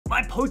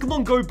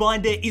Pokemon Go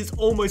binder is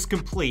almost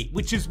complete,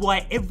 which is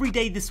why every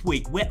day this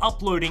week we're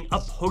uploading a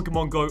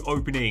Pokemon Go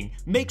opening.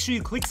 Make sure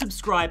you click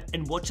subscribe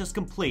and watch us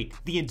complete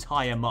the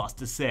entire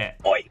master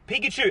set. Oi,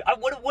 Pikachu,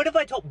 what have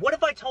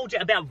I told you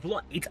about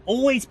vlog? It's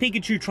always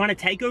Pikachu trying to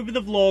take over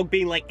the vlog,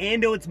 being like,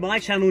 Ando, it's my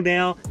channel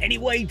now.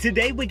 Anyway,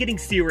 today we're getting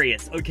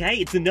serious, okay?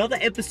 It's another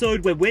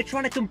episode where we're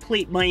trying to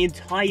complete my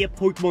entire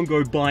Pokemon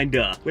Go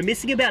binder. We're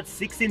missing about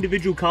 6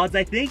 individual cards,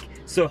 I think,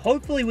 so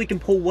hopefully we can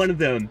pull one of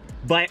them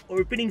by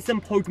opening some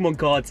Pokemon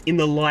cards in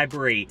the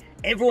library.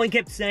 Everyone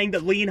kept saying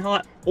that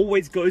Leonhardt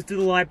always goes to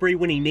the library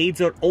when he needs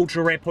an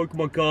ultra rare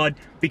Pokemon card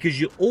because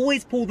you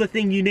always pull the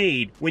thing you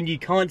need. When you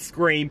can't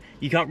scream,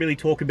 you can't really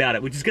talk about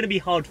it, which is going to be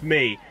hard for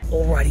me.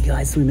 Alrighty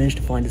guys, so we managed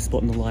to find a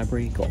spot in the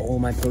library. Got all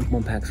my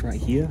Pokemon packs right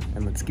here,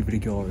 and let's give it a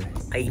go.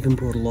 I even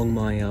brought along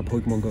my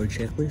Pokemon Go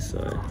checklist,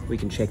 so we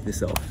can check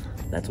this off.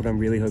 That's what I'm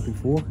really hoping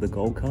for, the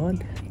gold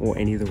card or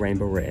any of the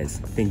rainbow rares.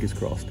 Fingers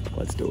crossed,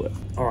 let's do it.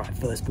 All right,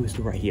 first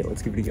booster right here,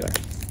 let's give it a go.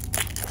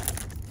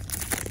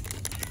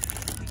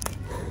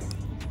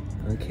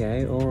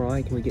 Okay, all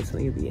right, can we get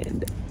something at the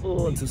end?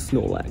 Oh, it's a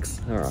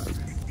Snorlax, all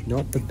right.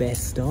 Not the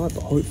best start,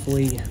 but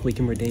hopefully we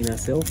can redeem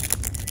ourselves.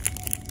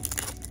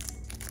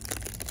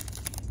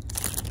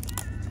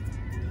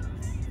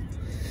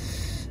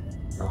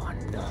 Oh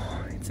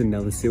no, it's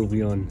another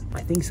Sylveon.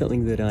 I think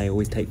something that I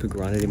always take for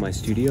granted in my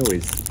studio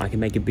is I can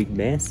make a big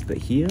mess, but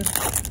here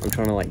I'm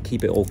trying to like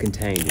keep it all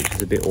contained, which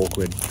is a bit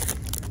awkward.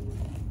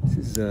 This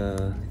is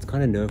it's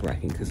kind of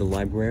nerve-wracking because the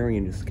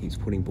librarian just keeps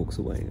putting books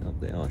away up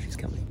there. Oh, she's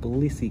coming.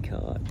 Blissey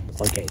card.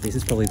 Okay, this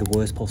is probably the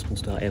worst possible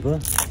start ever.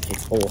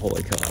 It's all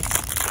holo cards.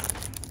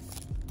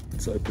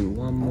 Let's open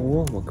one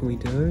more. What can we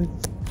do?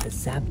 A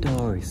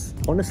Zapdos.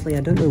 Honestly, I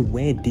don't know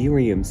where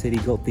Derium said he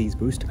got these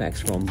booster packs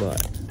from,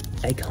 but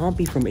they can't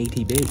be from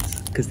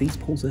ETBs because these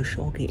pulls are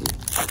shocking.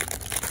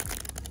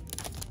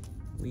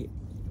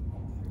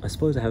 I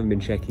suppose I haven't been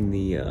checking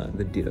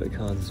the Ditto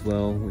cards as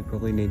well. We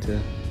probably need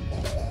to...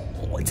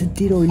 Oh, it's a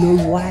Ditto,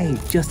 no way!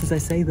 Just as I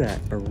say that.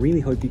 I really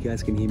hope you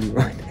guys can hear me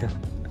right now.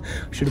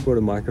 I should have brought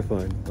a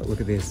microphone, but look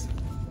at this.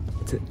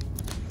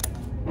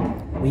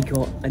 We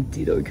got a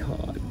Ditto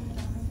card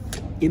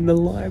in the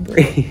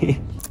library.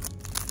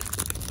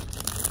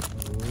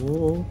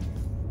 Oh,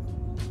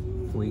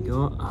 we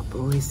got a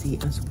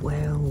Blissey as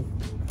well.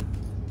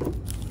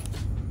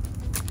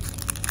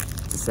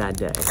 It's a sad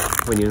day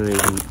when you're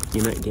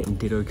not getting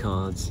Ditto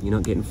cards, you're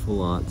not getting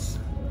full arts.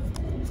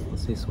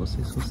 What's this? What's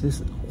this? What's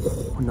this?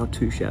 Oh, not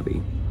too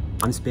shabby.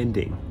 I'm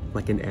spending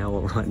like an hour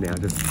right now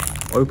just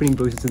opening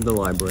boosters in the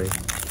library.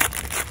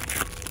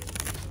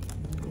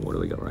 What do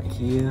we got right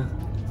here?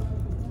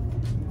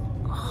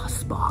 Oh,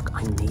 Spark.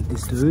 I need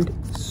this dude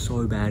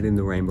so bad in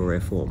the Rainbow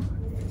Rare form.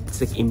 It's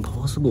like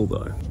impossible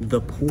though.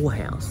 The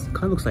Poorhouse.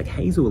 Kind of looks like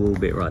Hazel a little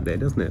bit right there,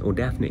 doesn't it? Or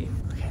Daphne.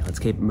 Okay, let's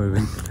keep it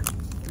moving.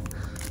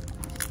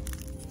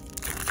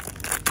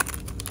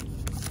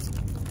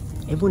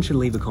 Everyone should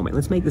leave a comment.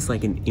 Let's make this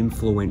like an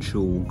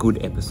influential,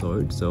 good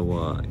episode. So,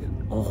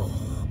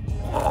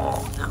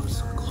 oh, that was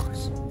so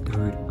close.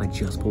 Dude, I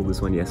just pulled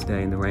this one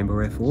yesterday in the Rainbow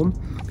Rare form.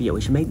 But yeah,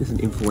 we should make this an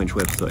influential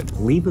episode.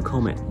 Leave a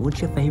comment. What's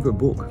your favorite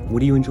book?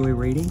 What do you enjoy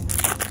reading?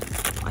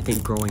 I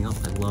think growing up,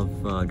 I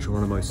loved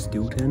Geronimo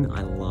Stilton.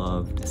 I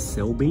loved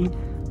Selby.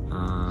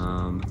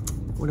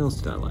 What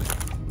else did I like?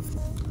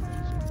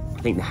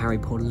 I think the Harry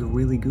Potters are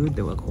really good.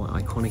 They were quite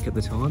iconic at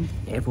the time.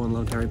 Everyone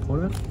loved Harry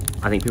Potter.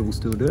 I think people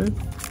still do.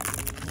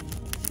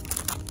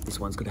 This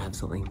one's got to have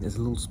something. There's a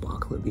little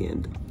sparkle at the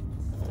end.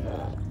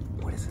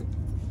 What is it?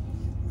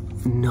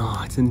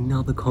 No, it's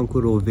another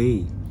Conqueror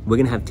V. We're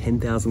going to have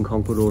 10,000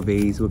 Conqueror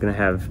Vs. We're going to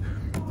have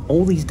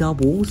all these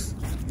doubles.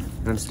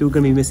 And I'm still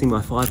going to be missing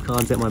my 5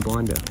 cards at my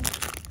binder.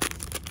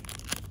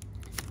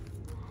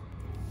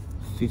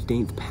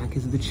 15th pack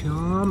is the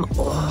charm.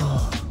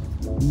 Oh,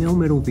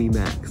 Melmetal V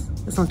Max.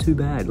 That's not too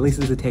bad. At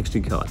least it's a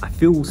textured card. I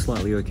feel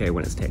slightly okay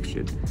when it's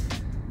textured.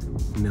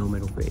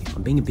 Melmetal V.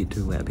 I'm being a bit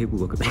too loud. People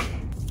look at me.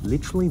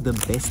 Literally the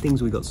best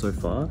things we got so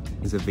far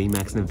is a V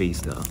Max and a V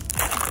Star.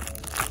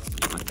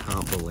 I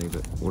can't believe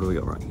it. What do we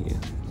got right here?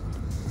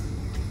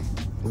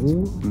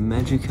 Oh,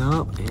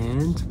 Magikarp,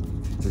 and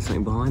is there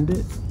something behind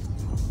it?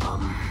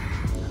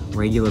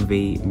 Regular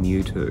V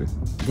Mewtwo.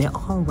 There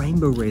are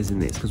rainbow rares in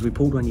this because we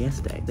pulled one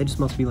yesterday. They just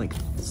must be like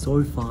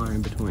so far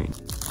in between.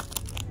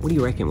 What do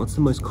you reckon? What's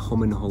the most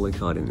common holo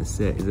card in this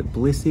set? Is it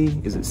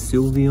Blissey? Is it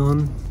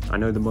Sylveon? I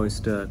know the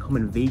most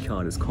common V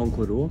card is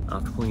Conqueror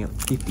after pulling out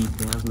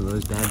 50,000 of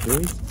those bad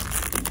boys.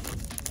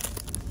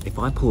 If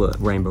I pull a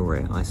rainbow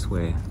rare, I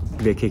swear,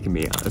 they're kicking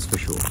me out, that's for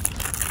sure.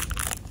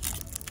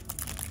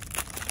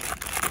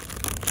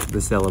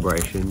 The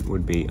celebration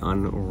would be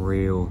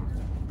unreal.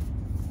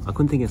 I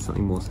couldn't think of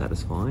something more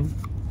satisfying.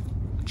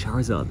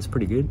 Charizard, that's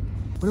pretty good.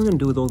 What am I going to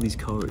do with all these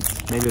codes?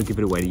 Maybe I'll give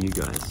it away to you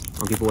guys.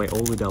 I'll give away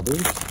all the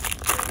doubles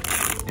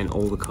and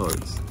all the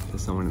codes to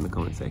someone in the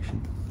comment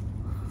section.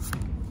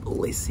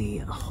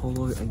 Blissey, a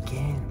holo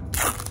again.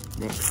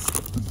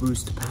 Next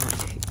booster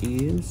pack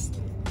is...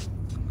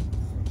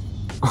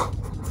 Oh,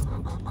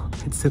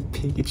 it's a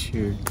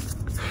Pikachu.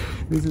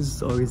 This is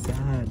so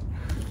sad.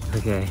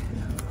 Okay,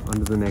 on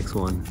to the next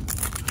one.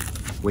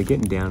 We're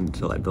getting down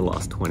to like the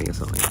last 20 or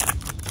something.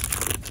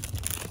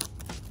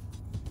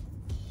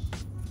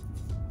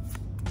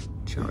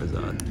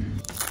 Charizard.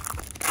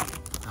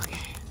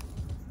 Okay.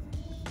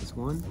 This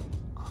one.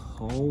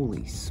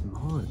 Holy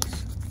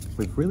smokes.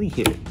 We've really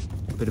hit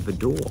a bit of a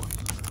door.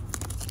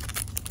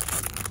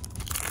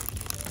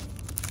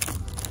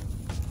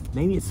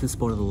 Maybe it's the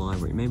spot of the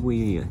library. Maybe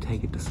we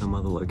take it to some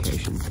other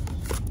location.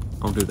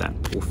 I'll do that.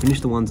 We'll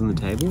finish the ones on the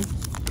table,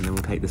 and then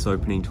we'll take this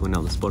opening to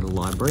another spot of the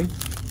library,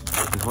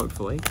 and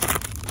hopefully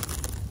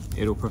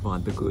it'll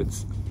provide the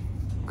goods.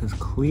 Because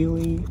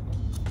clearly,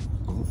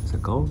 oh, is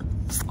that gold?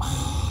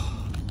 Oh,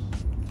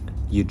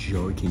 you're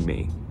joking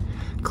me.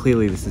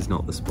 Clearly this is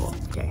not the spot.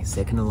 Okay,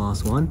 second to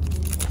last one,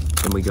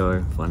 then we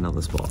go for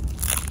another spot.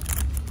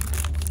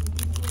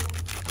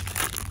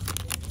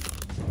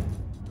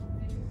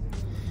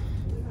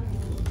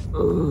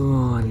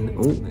 Oh,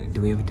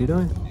 do we have a Ditto?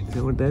 Is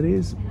that what that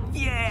is?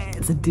 Yeah,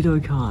 it's a Ditto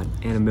card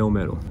and a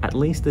Melmetal. At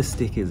least the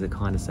stickers are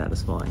kind of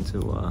satisfying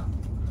to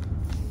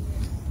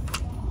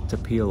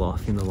peel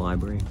off in the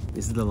library.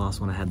 This is the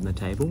last one I had on the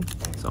table,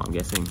 so I'm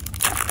guessing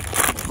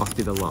it must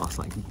be the last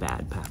like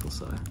bad pack or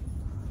so.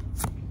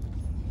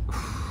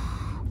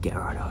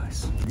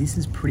 Gyarados. This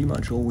is pretty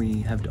much all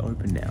we have to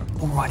open now.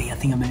 Alrighty, I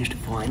think I managed to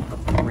find a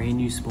brand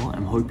new spot.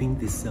 I'm hoping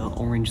this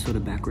orange sort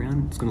of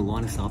background, it's gonna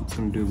light us up, it's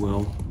gonna do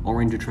well.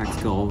 Orange attracts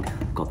gold,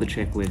 got the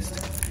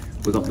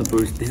checklist. We got the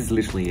boost, this is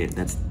literally it.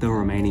 That's the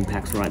remaining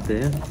packs right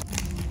there.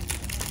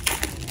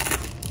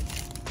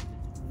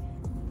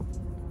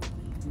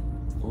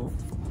 Oh,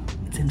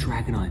 it's in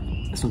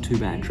Dragonite. That's not too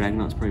bad.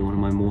 Dragonite's probably one of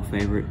my more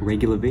favorite.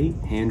 Regular V,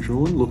 hand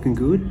drawn, looking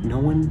good. No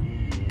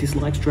one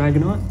dislikes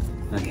Dragonite.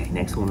 Okay,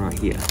 next one right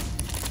here.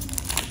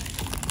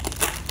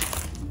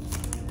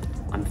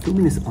 I'm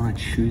filming this on a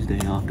Tuesday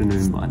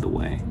afternoon, by the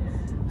way.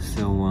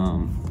 So,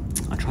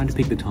 I tried to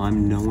pick the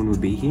time no one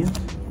would be here.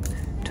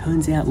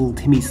 Turns out little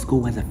Timmy's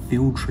school has a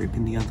field trip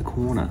in the other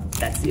corner.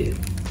 That's it.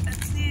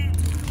 That's it.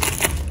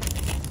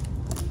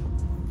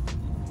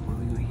 What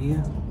do we got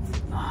here?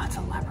 Ah, it's a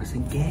Lapras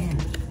again.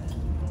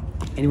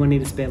 Anyone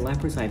need a spare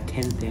Lapras? I have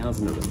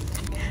 10,000 of them.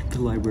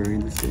 The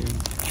librarian is saying.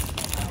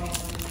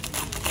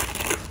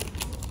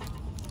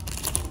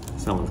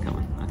 Someone's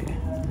coming, okay.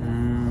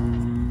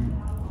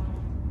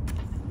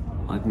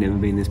 I've never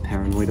been this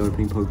paranoid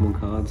opening Pokemon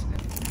cards.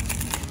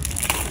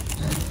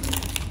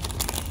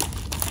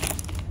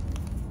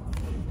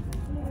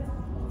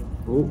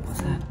 Oh,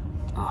 what's that?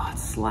 Oh,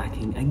 it's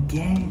slacking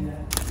again.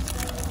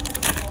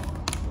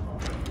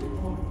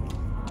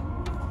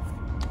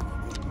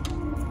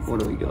 What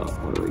do we got?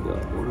 What do we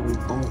got? What do we,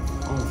 oh.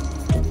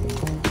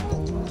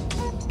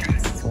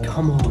 Yes,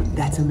 come on,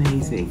 that's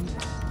amazing.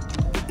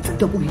 It's a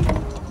double hit.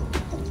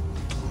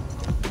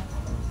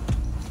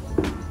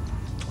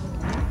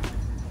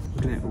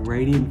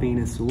 Radiant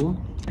Venusaur,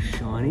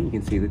 shiny, you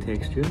can see the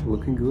texture,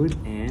 looking good,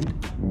 and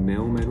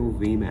Melmetal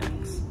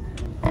VMAX.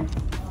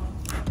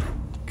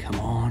 Come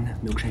on,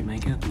 milkshake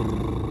maker,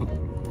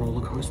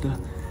 roller coaster.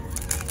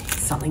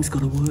 Something's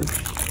gotta work.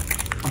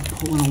 I'm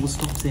pulling all the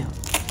stops out.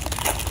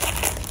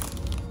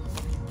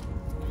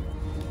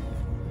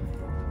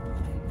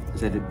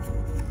 Is that it?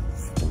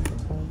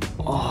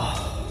 Oh,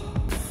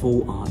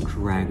 full art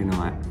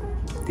Dragonite.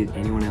 Did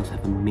anyone else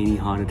have a mini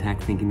heart attack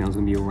thinking that was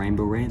gonna be a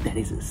rainbow rare? That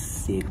is a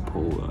sick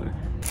pull though.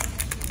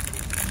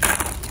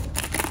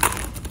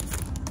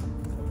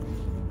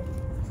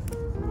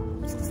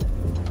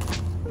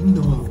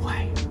 No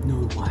way,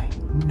 no way,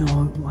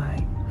 no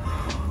way.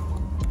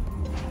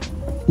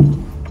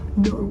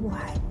 No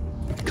way.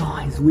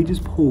 Guys, we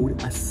just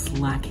pulled a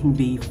Slacking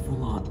V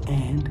full art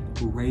and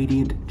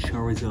Radiant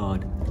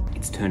Charizard.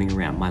 It's turning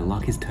around, my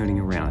luck is turning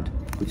around.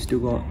 We've still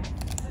got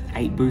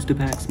 8 booster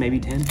packs, maybe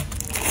 10.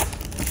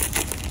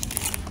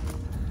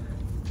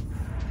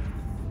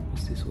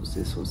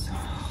 This was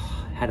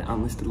had an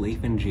Unlisted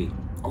Leaf energy.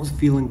 I was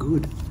feeling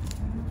good.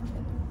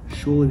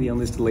 Surely the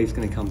Unlisted Leaf's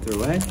gonna come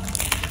through, eh?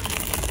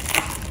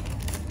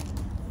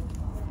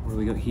 What do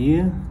we got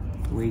here?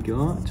 We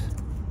got,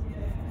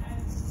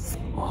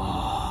 oh,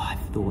 I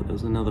thought there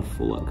was another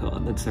full art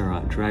card. That's all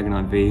right,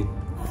 Dragonite V.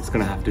 It's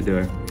gonna have to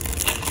do.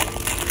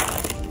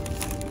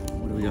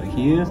 What do we got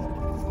here?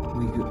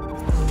 We got,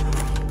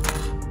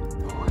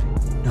 oh,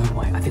 no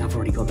way, I think I've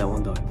already got that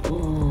one though.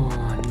 Oh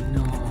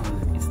no.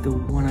 The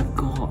one I've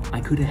got.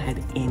 I could have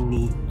had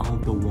any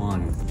other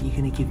one. You're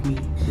gonna give me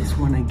this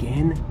one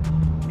again?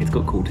 It's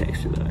got cool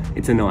texture though.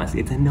 It's a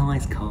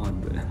nice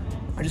card, but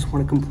I just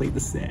want to complete the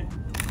set.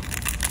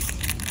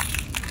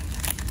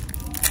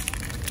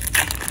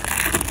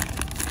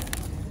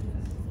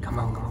 Come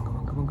on, come on, come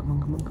on, come on, come on,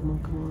 come on, come on,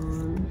 come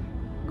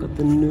on. Got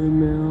the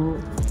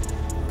new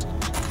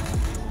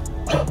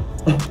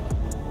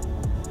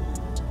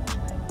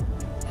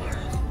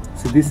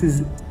So this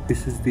is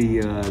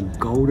the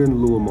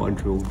golden lure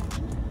module.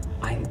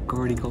 I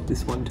already got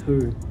this one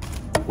too.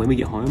 When we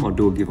get home, I'll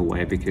do a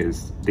giveaway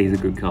because these are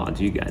good cards.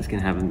 You guys can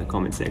have in the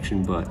comment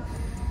section, but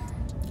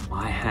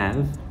I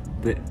have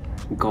the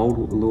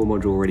gold lure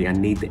module already. I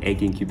need the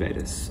egg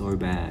incubator so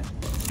bad.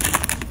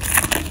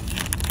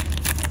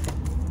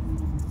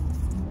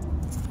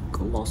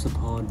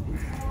 Velocipod.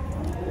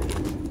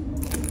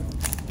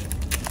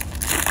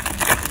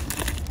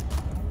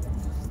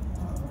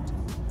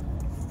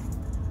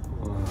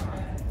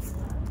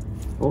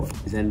 Oh,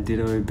 is that a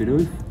Ditto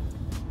Bidoof?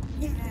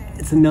 Yeah,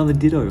 it's another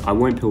Ditto. I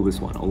won't pull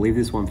this one. I'll leave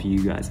this one for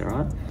you guys,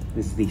 alright?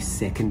 This is the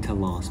second to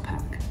last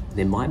pack.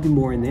 There might be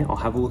more in there. I'll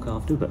have a look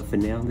after, but for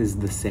now, this is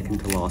the second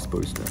to last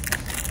booster.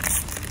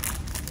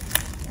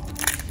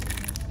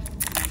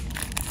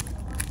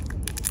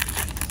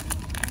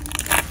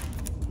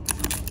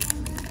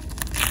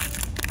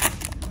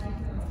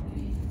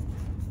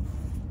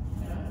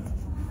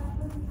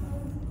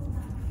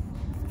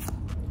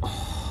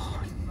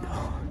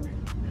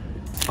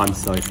 I'm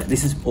so sad.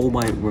 This is all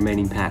my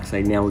remaining packs. So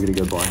now we're gonna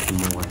go buy some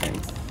more, I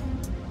think.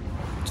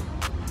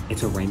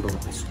 It's a rainbow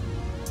ice.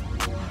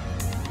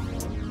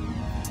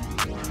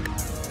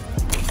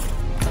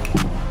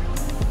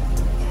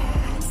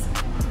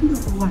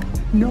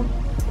 No.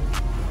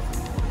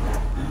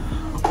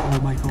 Oh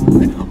my god.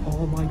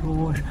 Oh my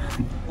gosh.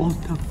 On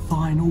the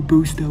final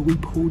booster, we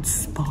pulled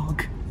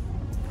Spark.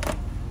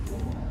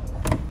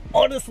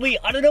 Honestly,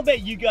 I don't know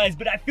about you guys,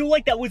 but I feel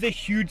like that was a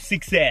huge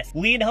success.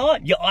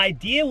 Leonhardt, your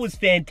idea was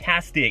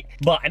fantastic,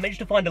 but I managed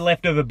to find a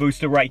leftover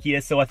booster right here,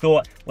 so I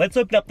thought, let's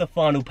open up the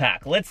final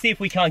pack. Let's see if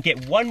we can't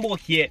get one more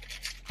hit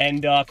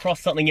and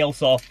cross something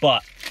else off,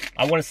 but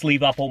I want to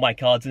sleeve up all my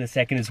cards in a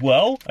second as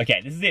well.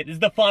 Okay, this is it. This is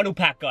the final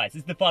pack, guys.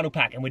 This is the final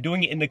pack, and we're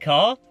doing it in the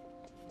car.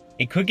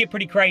 It could get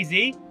pretty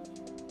crazy.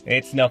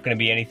 It's not going to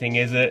be anything,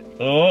 is it?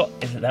 Oh,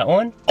 is it that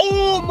one?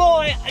 Oh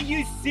my, are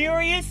you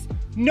serious?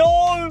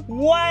 No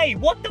way!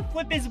 What the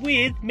flip is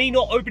with me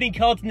not opening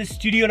cards in the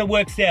studio and it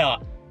works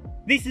out?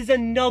 This is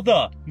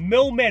another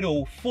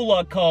Melmetal Full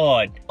Art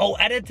card. I'll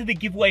add it to the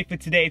giveaway for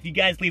today. If you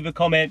guys leave a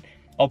comment,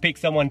 I'll pick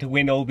someone to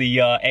win all the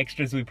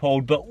extras we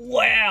pulled. But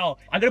wow!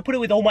 I'm gonna put it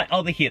with all my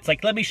other hits.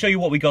 Like, let me show you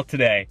what we got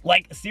today.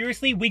 Like,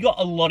 seriously, we got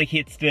a lot of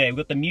hits today. We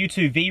got the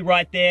Mewtwo V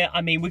right there.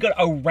 I mean, we got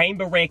a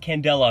Rainbow Rare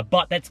Candela,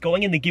 but that's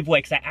going in the giveaway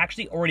because I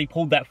actually already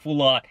pulled that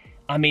Full Art.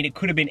 I mean, it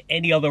could have been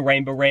any other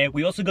Rainbow Rare.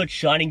 We also got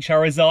Shining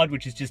Charizard,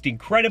 which is just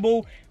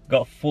incredible. We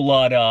got Full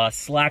Art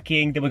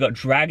Slacking. Then we got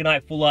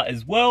Dragonite Full Art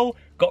as well.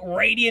 Got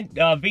Radiant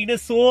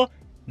Venusaur.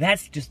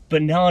 That's just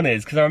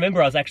bananas, because I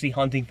remember I was actually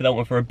hunting for that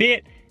one for a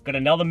bit. Got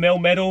another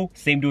Melmetal.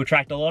 Seemed to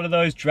attract a lot of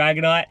those.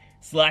 Dragonite,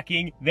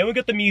 Slacking. Then we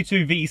got the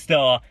Mewtwo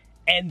V-Star.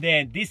 And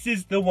then this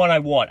is the one I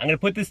want. I'm going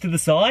to put this to the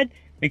side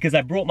because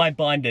I brought my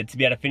binder to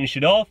be able to finish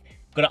it off.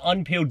 Got an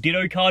unpeeled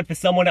Ditto card for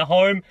someone at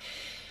home.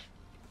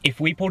 If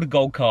we pulled a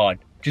gold card,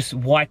 just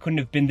why couldn't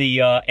it have been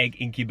the egg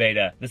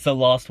incubator? That's the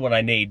last one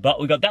I need.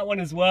 But we got that one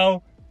as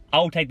well.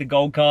 I'll take the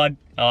gold card.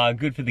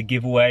 Good for the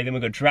giveaway. Then we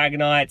got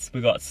Dragonites,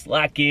 we got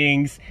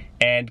Slackings,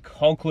 and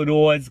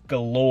Conquilodors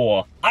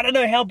galore. I don't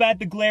know how bad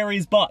the glare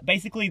is, but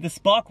basically the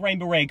Spark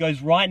Rainbow Rare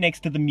goes right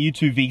next to the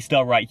Mewtwo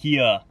V-Star right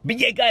here. But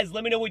yeah, guys,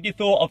 let me know what you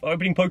thought of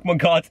opening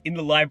Pokemon cards in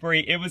the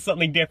library. It was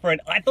something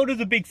different. I thought it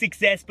was a big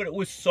success, but it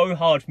was so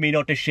hard for me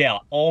not to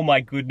shout. Oh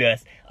my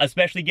goodness.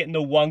 Especially getting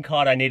the one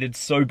card I needed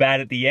so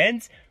bad at the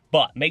end.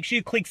 But make sure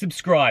you click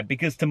subscribe,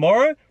 because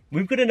tomorrow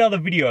we've got another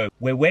video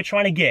where we're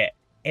trying to get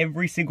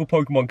every single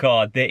Pokemon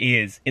card there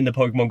is in the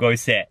Pokemon Go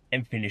set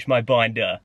and finish my binder.